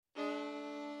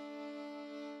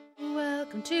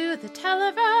Welcome to the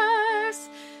Televerse,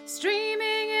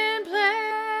 streaming in place.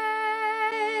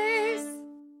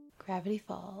 Gravity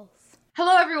Falls.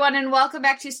 Hello, everyone, and welcome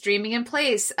back to Streaming in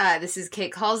Place. This is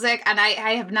Kate Kulzick, and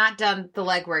I have not done the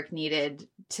legwork needed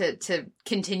to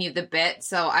continue the bit,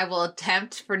 so I will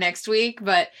attempt for next week,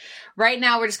 but right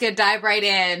now we're just going to dive right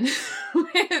in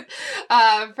with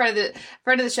friend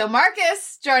of the show,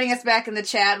 Marcus, joining us back in the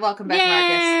chat. Welcome back, Yay!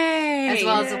 Marcus. As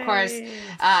well as, of course,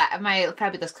 my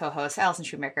fabulous co-host, Allison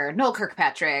Shoemaker, Noel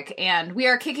Kirkpatrick, and we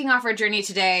are kicking off our journey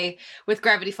today with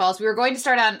Gravity Falls. We were going to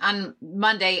start on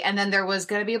Monday, and then there was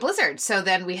going to be a blizzard, so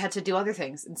then we had to do other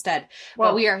things instead.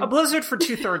 Well, but we are a blizzard for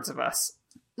 2/3 of us.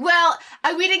 Well,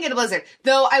 we didn't get a blizzard.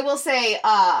 Though I will say,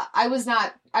 I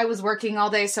was working all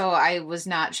day, so I was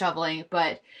not shoveling,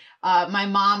 but my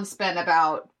mom spent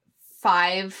about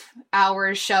 5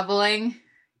 hours shoveling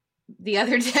the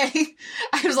other day.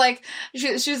 I was like,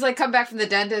 she was like, come back from the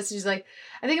dentist. She's like,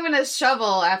 I think I'm going to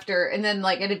shovel after. And then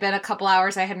like, it had been a couple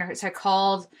hours. I hadn't heard, so I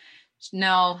called.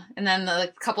 No. And then a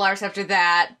couple hours after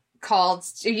that, called.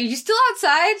 Are you still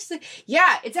outside? She's like,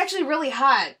 yeah, it's actually really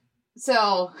hot.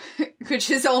 So, which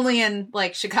is only in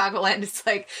like Chicagoland. It's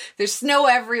like there's snow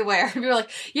everywhere. People are like,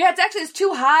 yeah, it's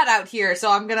too hot out here. So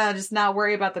I'm gonna just not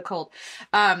worry about the cold.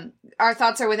 Our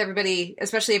thoughts are with everybody,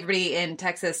 especially everybody in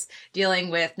Texas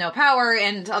dealing with no power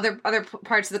and other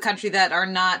parts of the country that are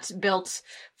not built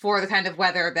for the kind of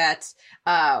weather that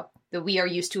we are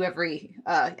used to every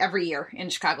year in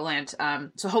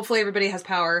Chicagoland. So hopefully everybody has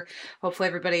power. Hopefully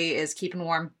everybody is keeping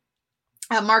warm.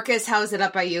 Marcus, how is it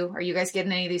up by you? Are you guys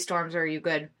getting any of these storms, or are you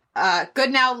good?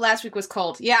 Good now. Last week was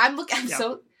cold. Yeah,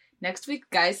 so next week,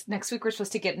 guys, we're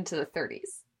supposed to get into the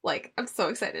 30s. Like, I'm so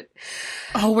excited.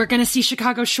 Oh, we're going to see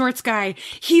Chicago shorts guy.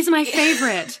 He's my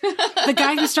favorite. The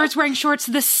guy who starts wearing shorts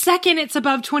the second it's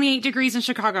above 28 degrees in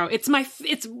Chicago. It's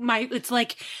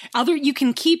like you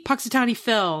can keep Puxatawny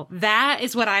Phil. That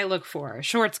is what I look for.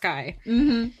 Shorts guy.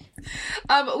 Mm-hmm.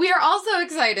 We are also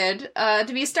excited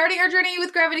to be starting our journey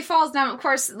with Gravity Falls. Now, of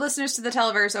course, listeners to the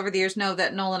Televerse over the years know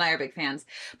that Noel and I are big fans.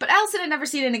 But Allison had never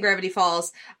seen any Gravity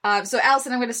Falls. So,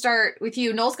 Allison, I'm going to start with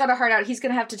you. Noel's got a heart out. He's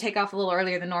going to have to take off a little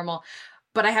earlier than normal.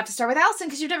 But I have to start with Allison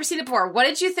because you've never seen it before. What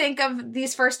did you think of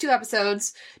these first 2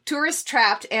 episodes, Tourist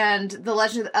Trapped and The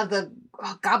Legend of the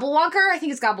Gobblewonker? I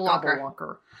think it's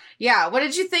Gobblewonker. Yeah, what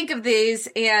did you think of these?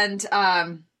 And,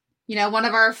 one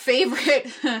of our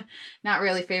favorite, not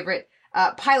really favorite,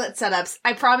 pilot setups.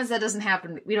 I promise that doesn't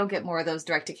happen. We don't get more of those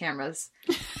direct to cameras.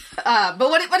 But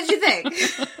what did you think?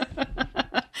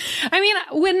 I mean,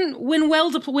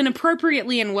 when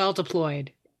appropriately and well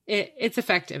deployed, it's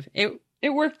effective. It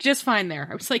worked just fine there.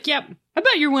 I was like, yep. I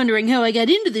bet you're wondering how I got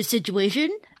into this situation.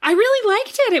 I really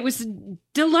liked it. It was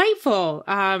delightful.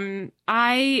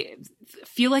 I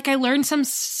feel like I learned some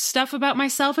stuff about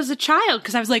myself as a child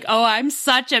because I was like, oh, I'm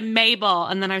such a Mabel.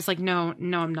 And then I was like, no,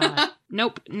 I'm not.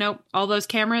 Nope. All those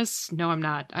cameras? No, I'm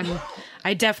not.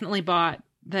 I definitely bought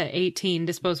the 18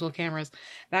 disposable cameras.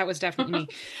 That was definitely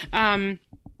me.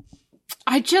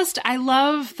 I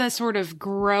love the sort of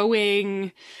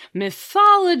growing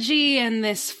mythology and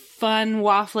this fun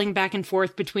waffling back and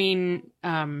forth between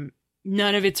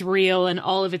none of it's real and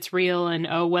all of it's real and,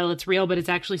 oh, well, it's real, but it's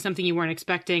actually something you weren't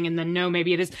expecting. And then, no,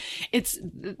 maybe it is.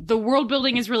 The world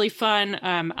building is really fun.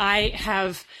 I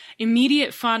have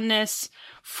immediate fondness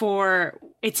for,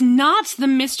 it's not the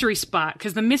mystery spot,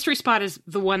 because the mystery spot is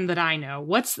the one that I know.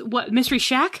 What, Mystery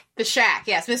Shack? The Shack,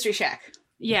 yes, Mystery Shack.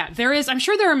 Yeah, there is. I'm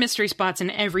sure there are mystery spots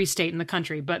in every state in the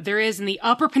country, but there is in the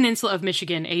Upper Peninsula of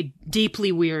Michigan a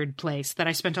deeply weird place that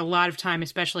I spent a lot of time,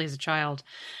 especially as a child.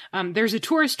 There's a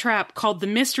tourist trap called the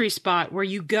Mystery Spot where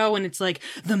you go and it's like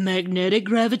the magnetic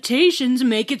gravitations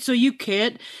make it so you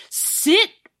can't sit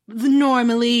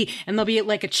normally, and there'll be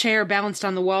like a chair balanced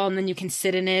on the wall, and then you can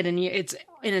sit in it, and it's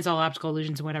all optical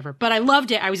illusions and whatever. But I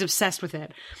loved it. I was obsessed with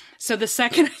it. So the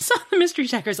second I saw the Mystery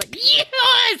Shack, I was like,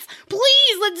 yes,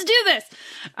 please, let's do this.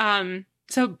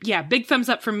 So yeah, big thumbs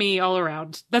up from me all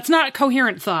around. That's not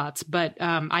coherent thoughts, but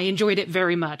I enjoyed it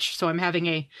very much. So I'm having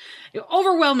a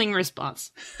overwhelming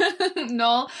response.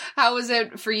 Noel, how was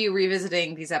it for you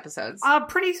revisiting these episodes?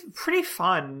 Pretty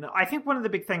fun. I think one of the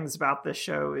big things about this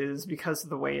show is because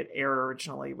of the way it aired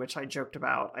originally, which I joked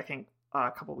about, I think a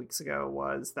couple weeks ago,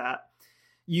 was that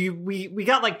we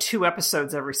got like 2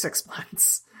 episodes every 6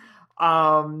 months.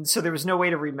 So there was no way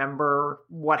to remember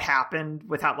what happened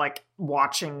without like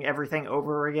watching everything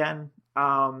over again.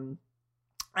 And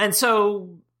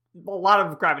so a lot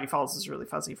of Gravity Falls is really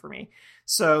fuzzy for me.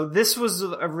 So this was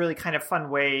a really kind of fun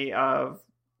way of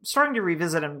starting to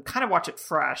revisit and kind of watch it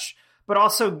fresh, but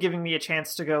also giving me a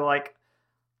chance to go like,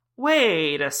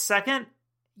 wait a second.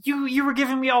 you were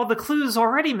giving me all the clues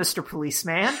already, Mr.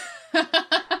 Policeman.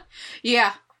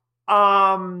 Yeah.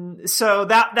 So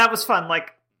that was fun.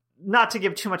 Like, not to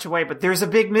give too much away, but there's a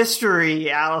big mystery,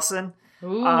 Allison.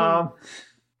 Ooh.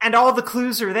 And all the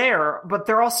clues are there, but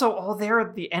they're also all there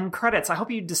at the end credits. I hope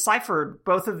you deciphered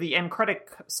both of the end credit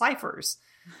ciphers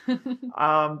that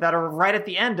are right at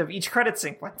the end of each credit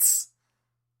sequence.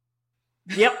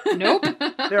 Yep. Nope.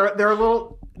 There are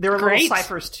little Great.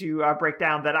 ciphers to break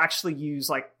down that actually use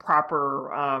like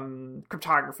proper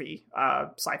cryptography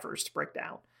ciphers to break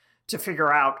down to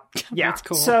figure out. Yeah, That's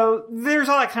cool. So there's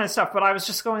all that kind of stuff. But I was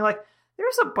just going like,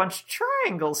 there's a bunch of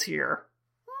triangles here.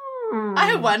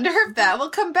 I wonder if that will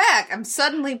come back. I'm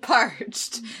suddenly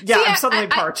parched. Yeah, See, I'm suddenly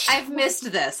parched. I've missed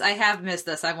this. I have missed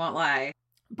this. I won't lie.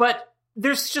 But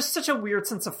there's just such a weird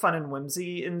sense of fun and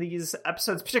whimsy in these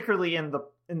episodes, particularly in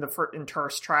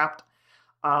Tourist Trapped.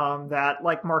 That,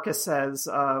 like Marcus says,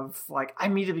 of like, I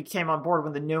immediately came on board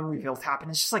when the gnome reveals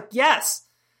happened. It's just like,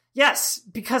 yes,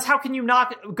 because how can you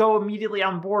not go immediately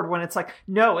on board when it's like,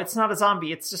 no, it's not a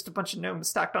zombie, it's just a bunch of gnomes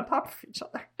stacked on top of each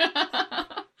other.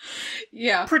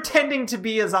 Yeah. Pretending to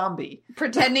be a zombie.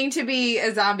 Pretending to be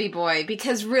a zombie boy,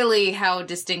 because really, how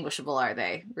distinguishable are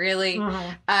they? Really?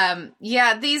 Mm-hmm.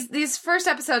 Yeah, these first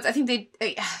episodes, I think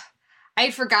I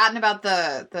had forgotten about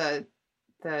the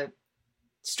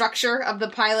structure of the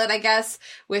pilot, I guess,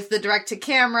 with the direct to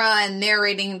camera and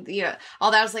narrating,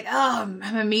 all that. I was like, oh, I'm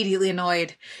immediately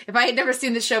annoyed. If I had never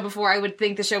seen the show before, I would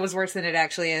think the show was worse than it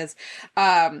actually is.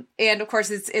 And of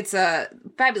course, it's a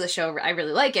fabulous show. I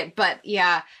really like it, but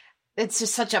yeah, it's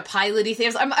just such a pilot-y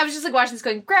thing. I was just like watching this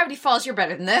going, Gravity Falls, you're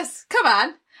better than this. Come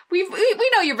on. We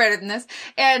know you're better than this.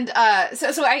 And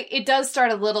so it does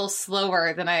start a little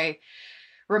slower than I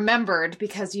remembered,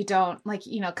 because you don't,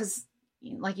 because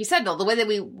like you said, Noel, the way that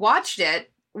we watched it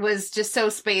was just so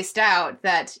spaced out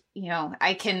that,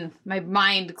 my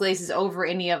mind glazes over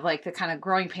any of like the kind of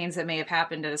growing pains that may have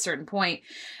happened at a certain point,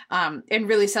 and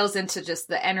really sells into just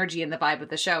the energy and the vibe of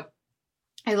the show.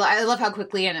 I love how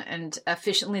quickly and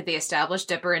efficiently they established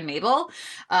Dipper and Mabel,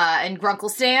 and Grunkle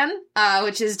Stan,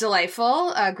 which is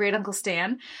delightful. Great Uncle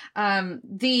Stan.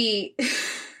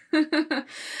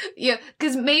 Yeah,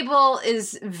 because Mabel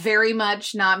is very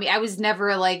much not me. I was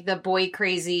never like the boy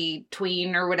crazy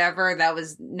tween or whatever. That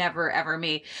was never ever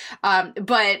me.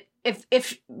 But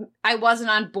if I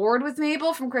wasn't on board with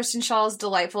Mabel from Kristen Schall's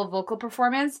delightful vocal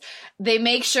performance, they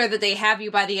make sure that they have you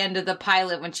by the end of the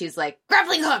pilot when she's like,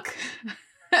 grappling hook.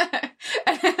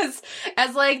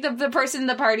 as like the person in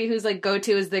the party who's like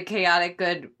go-to is the chaotic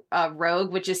good rogue,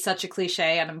 which is such a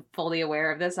cliche, and I'm fully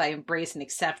aware of this. I embrace and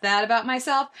accept that about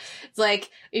myself. It's like,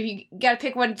 if you gotta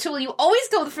pick one tool, you always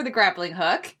go for the grappling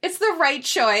hook. It's the right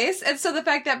choice. And so the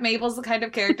fact that Mabel's the kind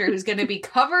of character who's gonna be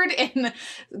covered in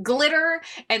glitter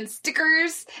and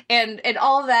stickers and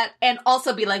all of that, and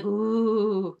also be like,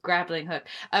 ooh, grappling hook.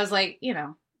 I was like,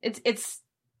 it's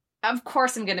of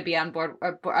course I'm going to be on board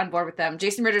with them.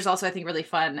 Jason Ritter's also, I think, really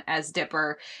fun as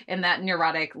Dipper in that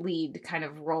neurotic lead kind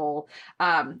of role.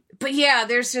 But yeah,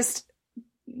 there's just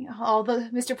all the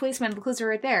Mr. Policeman, the clues are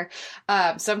right there.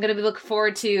 So I'm going to look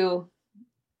forward to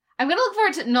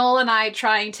Noel and I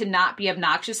trying to not be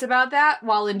obnoxious about that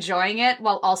while enjoying it,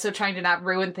 while also trying to not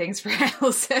ruin things for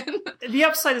Allison. The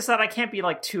upside is that I can't be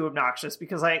like too obnoxious,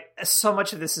 because so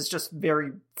much of this is just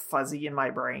very fuzzy in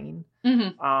my brain.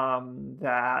 Mm-hmm.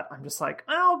 That I'm just like,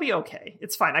 I'll be okay.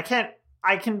 It's fine.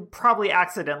 I can probably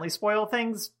accidentally spoil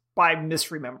things by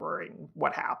misremembering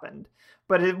what happened,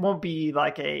 but it won't be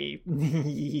like a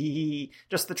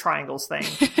just the triangles thing.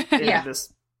 Yeah.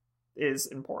 This is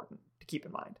important to keep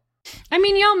in mind. I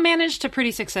mean, y'all managed to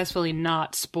pretty successfully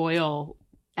not spoil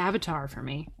Avatar for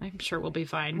me. I'm sure we'll be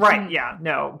fine. Right, yeah,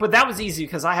 no. But that was easy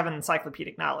because I have an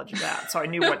encyclopedic knowledge of that, so I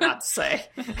knew what not to say.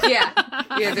 Yeah,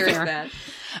 there is that.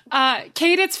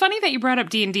 Kate, it's funny that you brought up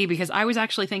D&D, because I was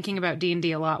actually thinking about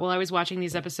D&D a lot while I was watching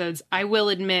these episodes. I will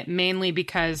admit, mainly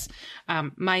because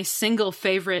my single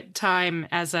favorite time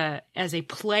as a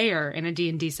player in a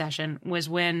D&D session was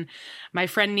when my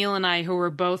friend Neil and I, who were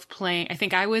both playing, I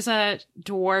think I was a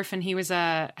dwarf and he was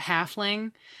a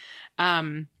halfling,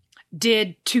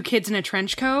 did Two Kids in a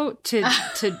Trench Coat to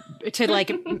like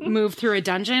move through a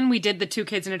dungeon. We did the Two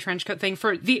Kids in a Trench Coat thing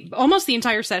for almost the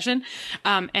entire session.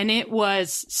 And it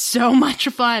was so much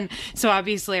fun. So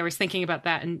obviously I was thinking about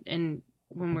that and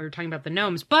when we were talking about the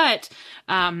gnomes, but,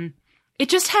 it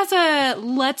just has a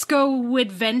let's go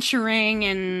adventuring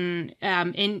and,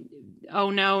 oh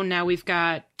no, now we've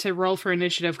got to roll for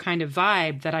initiative kind of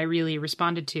vibe that I really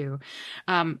responded to.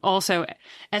 Also,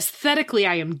 aesthetically,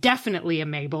 I am definitely a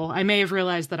Mabel. I may have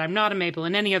realized that I'm not a Mabel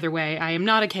in any other way. I am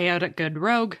not a chaotic good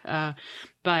rogue,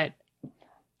 but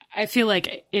I feel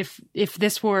like if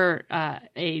this were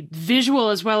a visual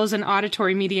as well as an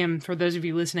auditory medium, for those of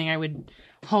you listening, I would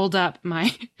hold up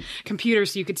my computer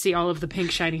so you could see all of the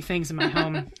pink shiny things in my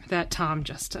home that Tom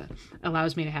just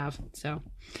allows me to have. So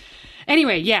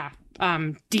anyway, yeah,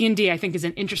 D&D I think is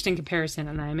an interesting comparison,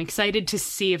 and I'm excited to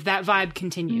see if that vibe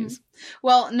continues.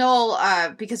 Well,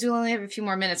 Noel, because we only have a few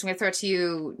more minutes, I'm going to throw it to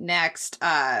you next.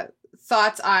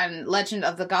 Thoughts on Legend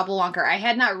of the Gobblewonker. I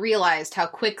had not realized how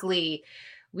quickly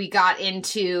we got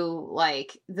into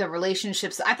like the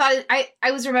relationships. I thought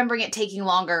I was remembering it taking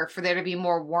longer for there to be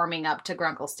more warming up to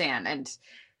Grunkle Stan, and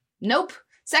nope.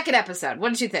 Second episode. What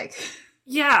did you think?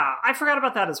 Yeah, I forgot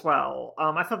about that as well.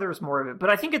 I thought there was more of it, but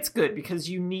I think it's good because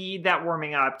you need that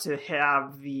warming up to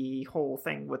have the whole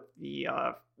thing with the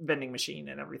vending machine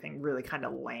and everything really kind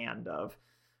of land of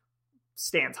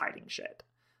Stan's hiding shit.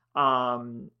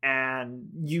 And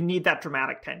you need that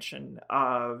dramatic tension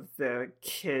of the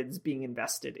kids being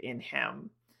invested in him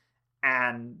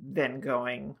and then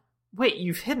going, wait,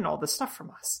 you've hidden all this stuff from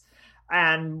us,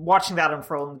 and watching that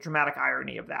unfold and the dramatic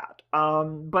irony of that.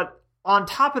 But on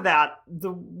top of that,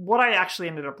 what I actually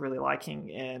ended up really liking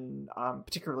in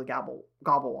particularly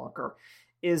Gobblewonker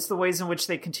is the ways in which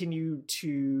they continue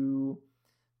to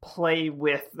play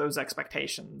with those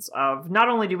expectations of not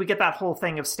only do we get that whole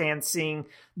thing of Stan seeing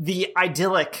the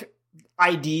idyllic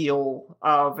ideal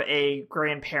of a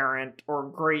grandparent or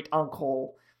great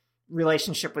uncle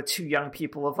relationship with two young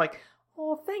people of like,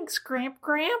 oh, thanks, Gramp.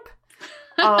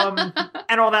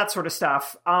 And all that sort of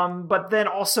stuff. But then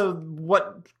also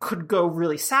what could go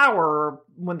really sour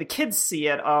when the kids see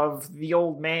it of the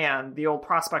old man, the old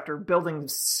prospector building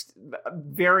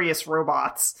various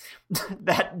robots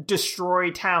that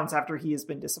destroy towns after he has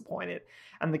been disappointed.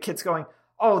 And the kids going,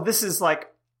 oh, this is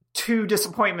like 2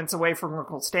 disappointments away from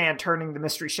Grunkle Stan turning the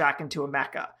Mystery Shack into a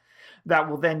mecca that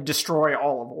will then destroy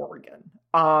all of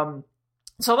Oregon.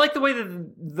 So I like the way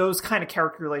that those kind of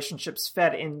character relationships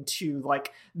fed into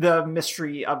like the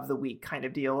mystery of the week kind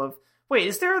of deal of, wait,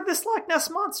 is there this Loch Ness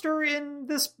monster in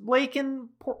this lake in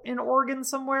Oregon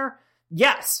somewhere?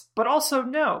 Yes, but also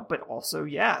no, but also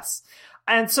yes.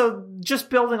 And so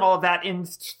just building all of that in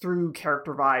through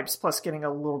character vibes, plus getting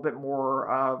a little bit more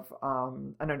of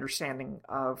an understanding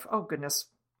of, oh goodness,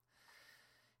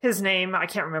 his name, I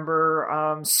can't remember,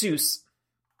 Seuss.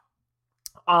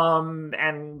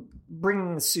 And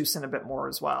bringing Seuss in a bit more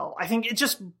as well. I think it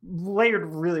just layered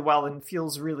really well and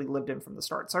feels really lived in from the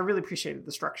start. So I really appreciated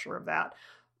the structure of that.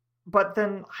 But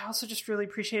then I also just really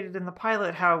appreciated in the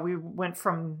pilot how we went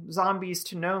from zombies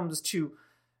to gnomes to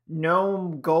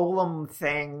gnome golem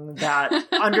thing that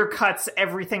undercuts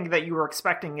everything that you were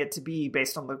expecting it to be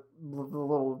based on the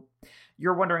little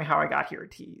 "you're wondering how I got here"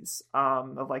 tease.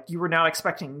 Of like, you were now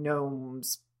expecting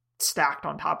gnomes stacked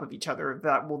on top of each other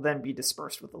that will then be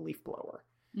dispersed with a leaf blower.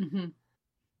 Mm-hmm.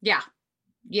 Yeah.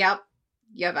 Yep.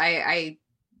 I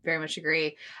very much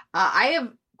agree. I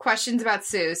have questions about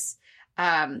Seuss.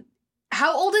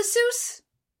 How old is Seuss?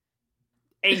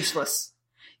 Ageless.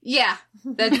 Yeah.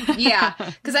 Yeah.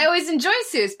 Because I always enjoy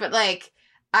Seuss, but like,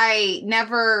 I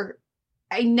never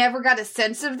got a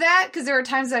sense of that, because there were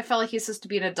times I felt like he was supposed to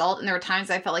be an adult, and there were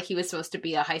times I felt like he was supposed to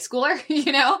be a high schooler,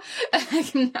 you know?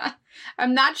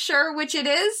 I'm not sure which it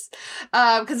is,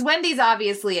 because Wendy's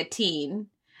obviously a teen,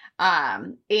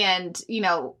 and, you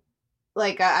know,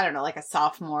 like, I don't know, like a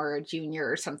sophomore or junior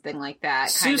or something like that.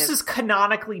 Seuss is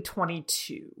canonically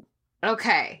 22.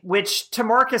 Okay. Which, to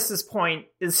Marcus's point,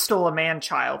 is still a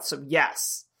man-child, so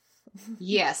yes.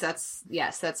 Yes,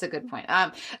 that's a good point.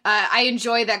 I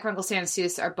enjoy that Grunkle Stan and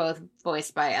Seuss are both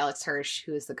voiced by Alex Hirsch,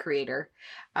 who is the creator,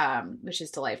 which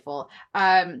is delightful.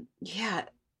 Yeah,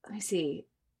 let me see.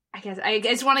 I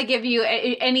just want to give you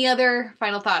any other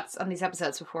final thoughts on these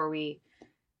episodes before we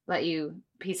let you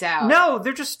peace out. No,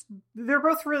 they're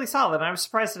both really solid. And I was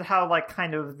surprised at how like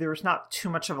kind of there's not too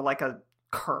much of a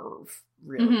curve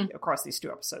really across these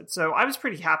 2 episodes. So I was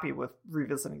pretty happy with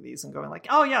revisiting these and going like,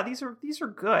 oh yeah, these are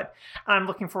good. And I'm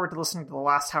looking forward to listening to the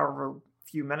last however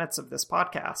few minutes of this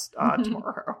podcast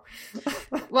tomorrow.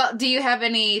 Well, do you have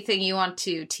anything you want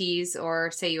to tease or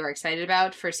say you are excited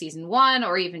about for season 1,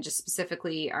 or even just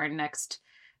specifically our next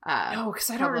no,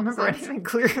 because I don't remember anything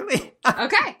clearly.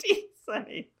 Okay. Tease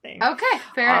anything. Okay,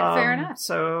 fair enough.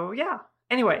 So yeah.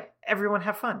 Anyway, everyone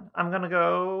have fun. I'm gonna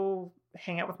go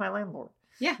hang out with my landlord.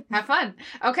 Yeah, have fun.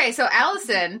 Okay, so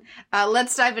Allison,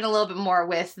 let's dive in a little bit more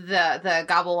with the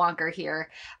Gobblewonker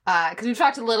here, because we've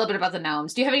talked a little bit about the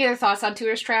gnomes. Do you have any other thoughts on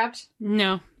Tourist Trapped?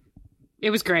 No, it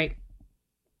was great.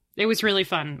 It was really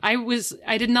fun. I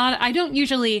don't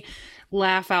usually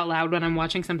laugh out loud when I'm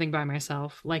watching something by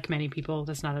myself, like many people.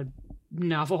 That's not a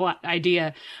novel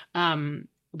idea.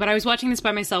 But I was watching this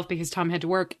by myself because Tom had to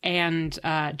work, and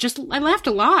I laughed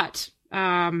a lot.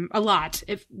 A lot.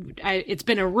 It's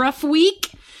been a rough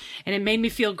week, and it made me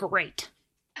feel great.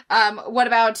 What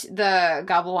about the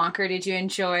Gobblewonker? Did you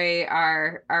enjoy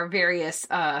our various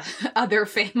other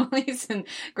families and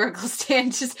Grunkle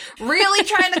Stan just really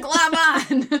trying to glom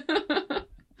on?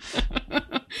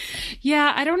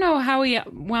 Yeah, I don't know how he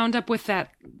wound up with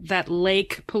that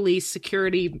lake police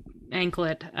security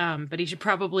anklet, but he should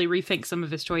probably rethink some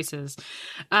of his choices.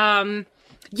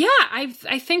 Yeah,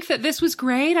 I think that this was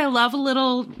great. I love a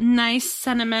little nice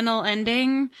sentimental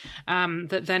ending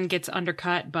that then gets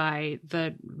undercut by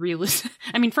the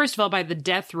first of all, by the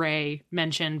death ray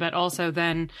mention, but also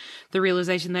then the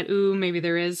realization that, maybe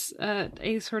there is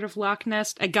a sort of Loch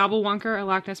Ness, a Gobblewonker, a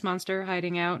Loch Ness monster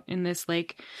hiding out in this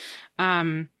lake.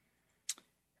 But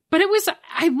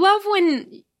I love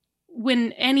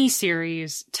when any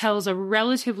series tells a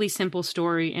relatively simple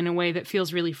story in a way that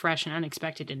feels really fresh and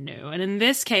unexpected and new. And in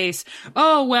this case,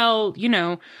 the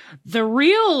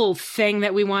real thing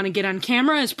that we want to get on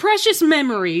camera is precious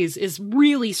memories is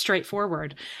really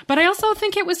straightforward. But I also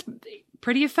think it was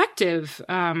pretty effective.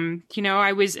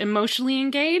 I was emotionally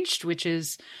engaged, which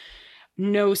is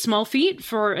no small feat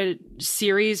for a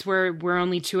series where we're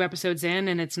only 2 episodes in,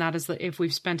 and it's not as if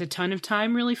we've spent a ton of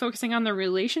time really focusing on the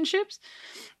relationships.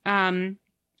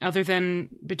 Other than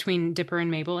between Dipper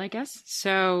and Mabel, I guess.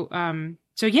 So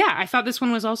yeah, I thought this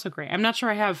one was also great. I'm not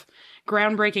sure I have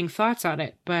groundbreaking thoughts on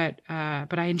it, but I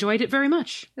enjoyed it very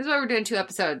much. This is why we're doing 2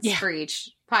 episodes for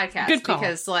each podcast. Good call.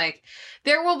 Because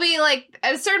there will be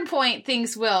at a certain point,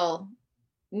 things will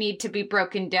need to be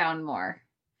broken down more,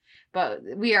 but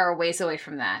we are a ways away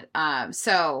from that.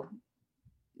 So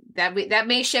that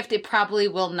may shift. It probably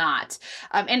will not.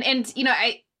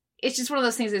 It's just one of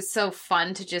those things that's so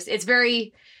fun to it's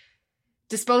very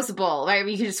disposable, right?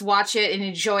 You can just watch it and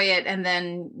enjoy it, and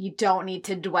then you don't need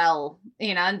to dwell,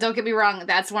 and don't get me wrong,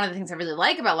 that's one of the things I really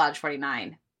like about Lodge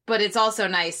 49, but it's also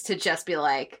nice to just be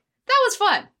like, that was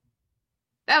fun.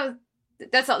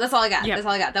 That's all I got. Yep. That's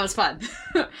all I got. That was fun.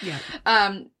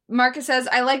 Yeah. Marcus says,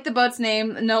 I like the boat's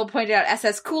name. Noel pointed out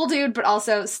SS Cool Dude, but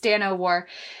also Stano War.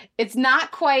 It's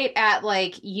not quite at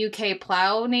UK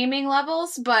plow naming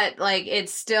levels, but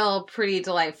it's still pretty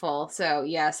delightful. So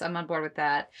yes, I'm on board with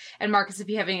that. And Marcus, if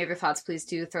you have any other thoughts, please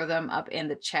do throw them up in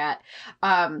the chat.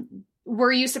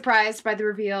 Were you surprised by the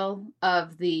reveal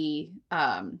of the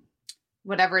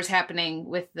whatever is happening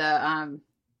with the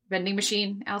vending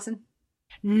machine, Allison?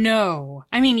 No.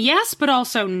 I mean, yes, but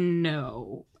also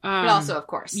no. But also, of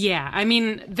course. Yeah. I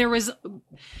mean, there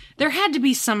had to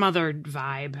be some other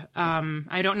vibe.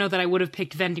 I don't know that I would have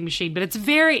picked vending machine, but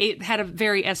it had a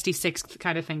very SD6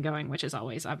 kind of thing going, which is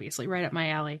always obviously right up my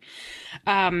alley.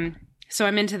 So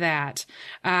I'm into that.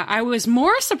 I was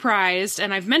more surprised,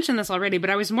 and I've mentioned this already, but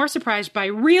I was more surprised by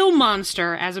real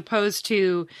monster as opposed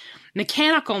to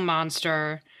mechanical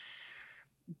monster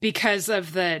because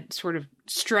of the sort of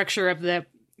structure of the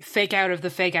fake out of the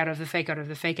fake out of the fake out of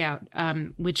the fake out,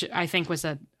 which I think was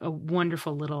a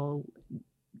wonderful little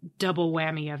double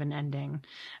whammy of an ending.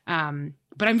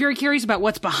 But I'm very curious about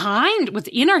what's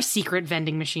in our secret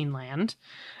vending machine land.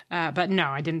 But no,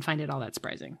 I didn't find it all that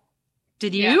surprising.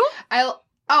 Did you? Yeah.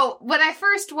 When I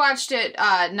first watched it,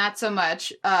 not so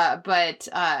much. But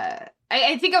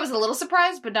I think I was a little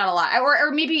surprised, but not a lot. Or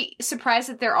maybe surprised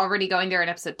that they're already going there in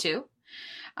episode 2.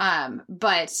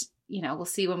 But we'll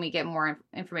see when we get more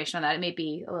information on that. It may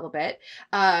be a little bit.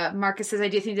 Marcus says, I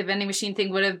do think the vending machine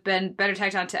thing would have been better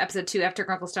tacked on to episode 2 after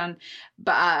Grunkle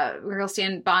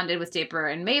Stan bonded with Dipper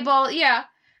and Mabel. Yeah,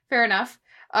 fair enough.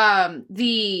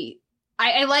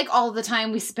 I like all the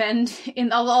time we spend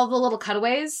in all the little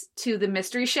cutaways to the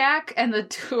mystery shack and the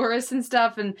tourists and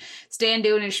stuff and Stan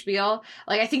doing his spiel.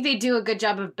 I think they do a good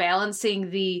job of balancing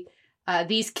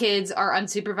these kids are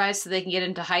unsupervised so they can get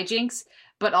into hijinks,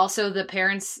 but also the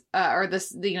parents or the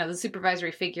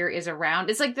supervisory figure is around.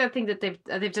 It's like the thing that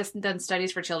they've just done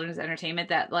studies for children's entertainment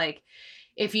that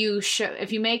if you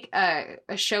make a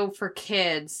show for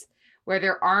kids where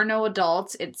there are no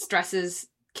adults, it stresses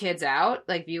kids out,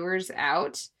 viewers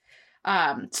out.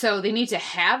 So they need to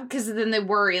have, because then they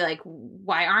worry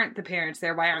why aren't the parents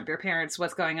there? Why aren't their parents?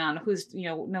 What's going on? Who's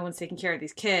no one's taking care of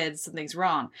these kids. Something's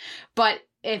wrong. But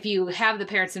if you have the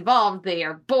parents involved, they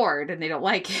are bored and they don't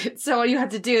like it. So what you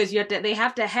have to do is they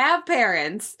have to have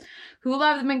parents who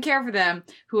love them and care for them,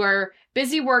 who are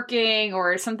busy working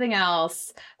or something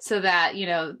else, so that,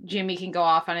 Jimmy can go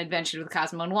off on adventures with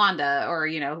Cosmo and Wanda or,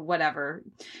 whatever,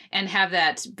 and have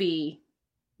that be,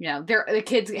 the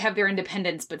kids have their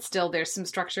independence, but still there's some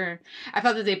structure. I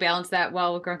thought that they balanced that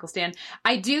well with Grunkle Stan.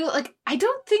 I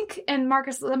don't think, and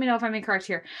Marcus, let me know if I'm incorrect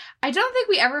here, I don't think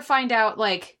we ever find out,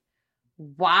 like,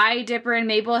 why Dipper and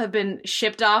Mabel have been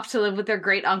shipped off to live with their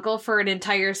great uncle for an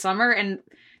entire summer, and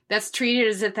that's treated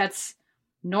as if that's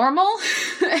normal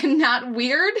and not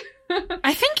weird.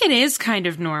 I think it is kind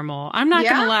of normal. I'm not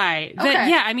going to lie.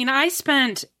 Okay. I mean,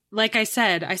 like I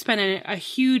said, I spent a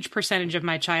huge percentage of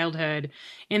my childhood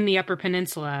in the Upper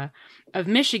Peninsula of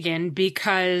Michigan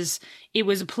because it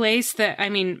was a place that, I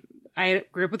mean, I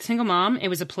grew up with a single mom. It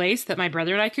was a place that my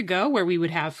brother and I could go where we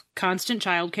would have constant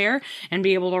childcare and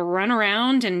be able to run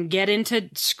around and get into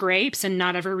scrapes and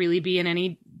not ever really be in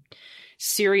any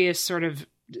serious sort of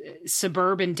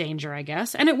suburban danger, I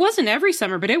guess. And it wasn't every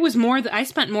summer, but it was more. I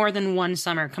spent more than one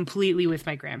summer completely with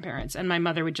my grandparents, and my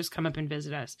mother would just come up and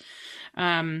visit us.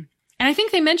 And I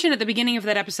think they mentioned at the beginning of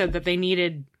that episode that they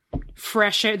needed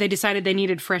fresh air. They decided they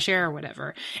needed fresh air or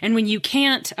whatever. And when you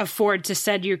can't afford to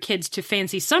send your kids to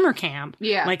fancy summer camp,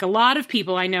 like a lot of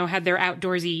people I know had their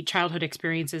outdoorsy childhood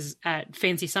experiences at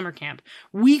fancy summer camp,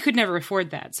 we could never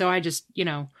afford that. So I just,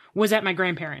 was at my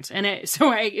grandparents. And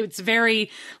it's very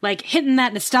like hitting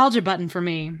that nostalgia button for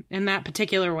me in that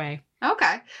particular way.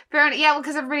 Okay. Fair enough. Yeah, well,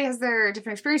 because everybody has their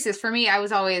different experiences. For me, I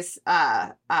was always,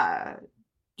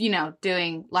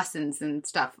 doing lessons and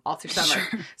stuff all through summer.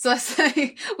 Sure. So it's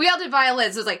like, we all did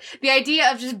violins. So it's like the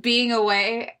idea of just being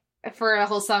away for a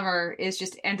whole summer is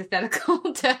just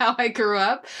antithetical to how I grew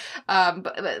up.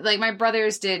 But like my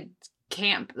brothers did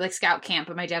camp, like scout camp,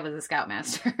 but my dad was a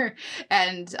scoutmaster.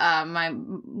 And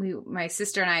my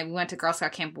sister and I went to Girl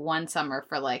Scout camp one summer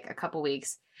for like a couple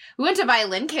weeks. We went to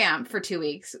violin camp for 2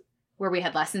 weeks where we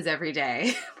had lessons every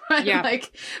day.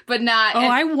 But not.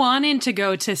 I wanted to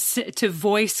go to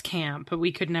voice camp, but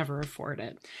we could never afford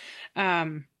it.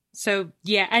 So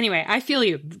yeah, anyway, I feel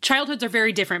you. Childhoods are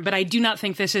very different, but I do not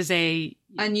think this is an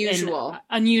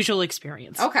unusual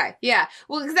experience. Okay. Yeah.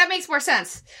 Well, because that makes more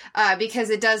sense. Because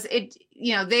they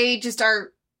just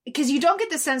are, because you don't get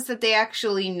the sense that they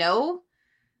actually know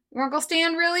Grunkle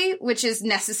Stan, really, which is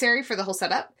necessary for the whole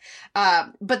setup.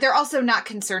 But they're also not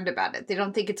concerned about it. They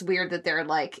don't think it's weird that they're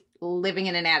like living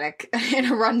in an attic in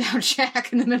a rundown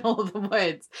shack in the middle of the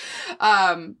woods.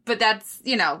 But that's,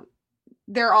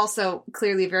 they're also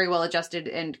clearly very well adjusted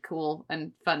and cool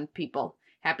and fun people,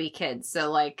 happy kids. So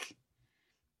like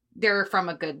they're from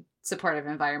a good supportive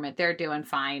environment. They're doing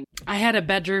fine. I had a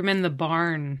bedroom in the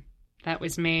barn. That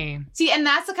was me. See, and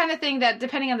that's the kind of thing that,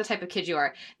 depending on the type of kid you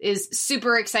are, is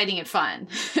super exciting and fun.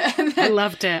 I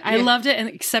loved it. I loved it, and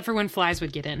except for when flies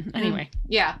would get in. Anyway.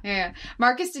 Yeah.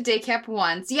 Marcus did day camp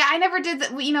once. Yeah, I never did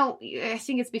that. I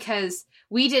think it's because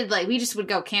we just would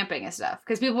go camping and stuff.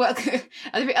 Because people, other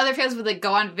families would like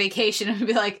go on vacation and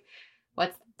be like,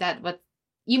 what's that? What?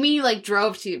 You mean you like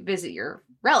drove to visit your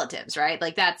relatives, right?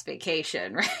 Like that's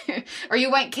vacation, right? Or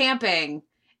you went camping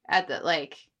at the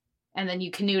like... And then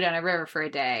you canoed on a river for a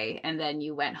day, and then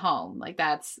you went home. Like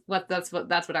that's what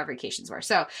our vacations were.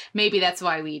 So maybe that's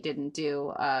why we didn't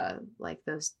do like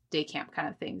those day camp kind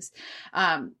of things.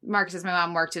 Marcus says my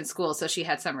mom worked in school, so she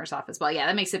had summers off as well. Yeah,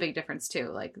 that makes a big difference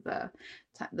too. Like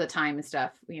the time and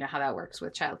stuff. How that works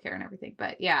with childcare and everything.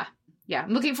 But yeah,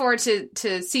 I'm looking forward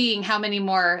to seeing how many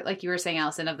more, like you were saying,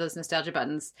 Allison, of those nostalgia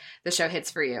buttons the show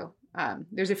hits for you.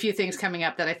 There's a few things coming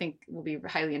up that I think will be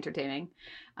highly entertaining.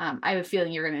 I have a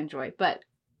feeling you're going to enjoy, but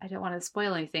I don't want to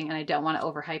spoil anything and I don't want to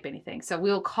overhype anything. So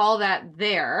we'll call that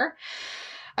there.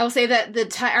 I will say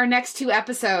that our next 2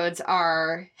 episodes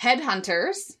are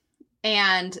Headhunters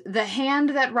and The Hand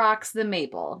That Rocks the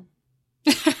Mabel.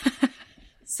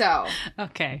 So.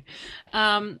 Okay.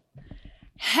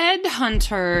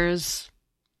 Headhunters,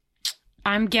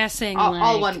 I'm guessing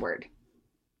all one word.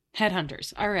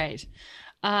 Headhunters. All right.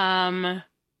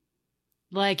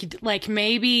 Like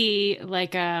maybe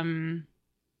like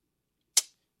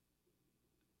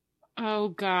oh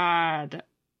god,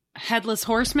 Headless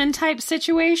Horseman type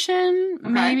situation. Okay.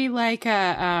 Maybe like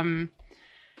a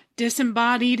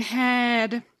disembodied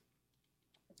head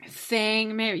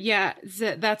thing. Maybe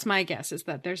that's my guess, is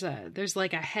that there's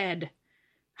like a head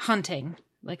hunting,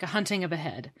 like a hunting of a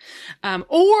head,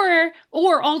 or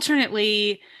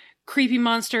alternately creepy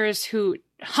monsters who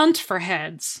hunt for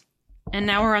heads, and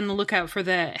now we're on the lookout for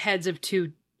the heads of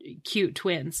 2 cute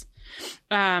twins.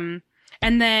 And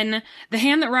then The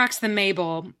Hand That Rocks the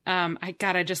Mabel.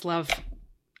 I just love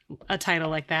a title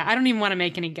like that. I don't even want to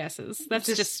make any guesses. That's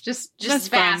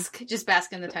just bask. Fun. Just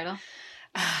bask in the title.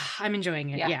 I'm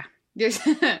enjoying it. Yeah.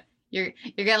 You're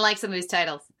gonna like some of these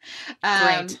titles.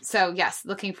 Great. So yes,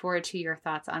 looking forward to your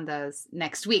thoughts on those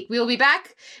next week. We will be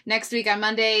back next week on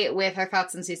Monday with our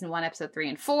thoughts on season 1, episode 3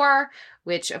 and 4,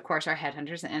 which of course are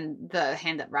Headhunters and the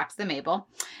hand that wraps the Mabel.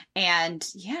 And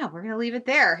yeah, we're gonna leave it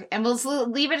there, and we'll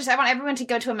leave it. I want everyone to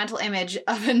go to a mental image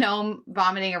of a gnome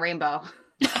vomiting a rainbow,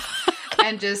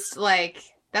 and just like.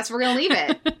 That's where we're going to leave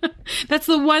it. That's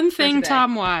the one thing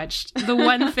Tom watched. The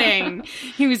one thing.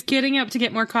 He was getting up to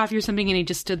get more coffee or something, and he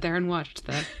just stood there and watched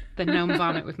the gnome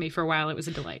vomit with me for a while. It was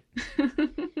a delight.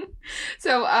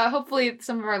 So hopefully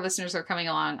some of our listeners are coming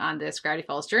along on this Gravity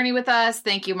Falls journey with us.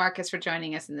 Thank you, Marcus, for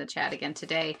joining us in the chat again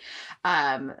today.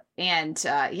 Let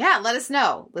us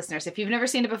know, listeners, if you've never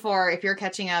seen it before, if you're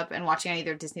catching up and watching on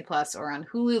either Disney Plus or on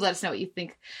Hulu, let us know what you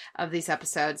think of these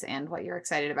episodes and what you're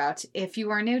excited about if you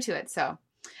are new to it. So.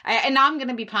 And now I'm going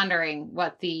to be pondering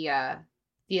what the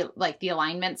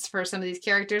alignments for some of these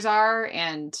characters are,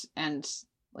 and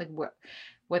like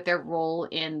what their role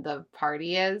in the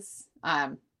party is.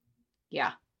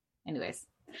 Anyways,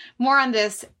 more on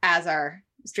this as our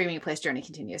streaming place journey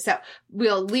continues. So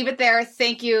we'll leave it there.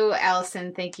 Thank you,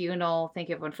 Allison. Thank you, Noel. Thank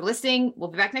you, everyone, for listening. We'll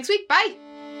be back next week. Bye.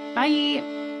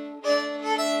 Bye.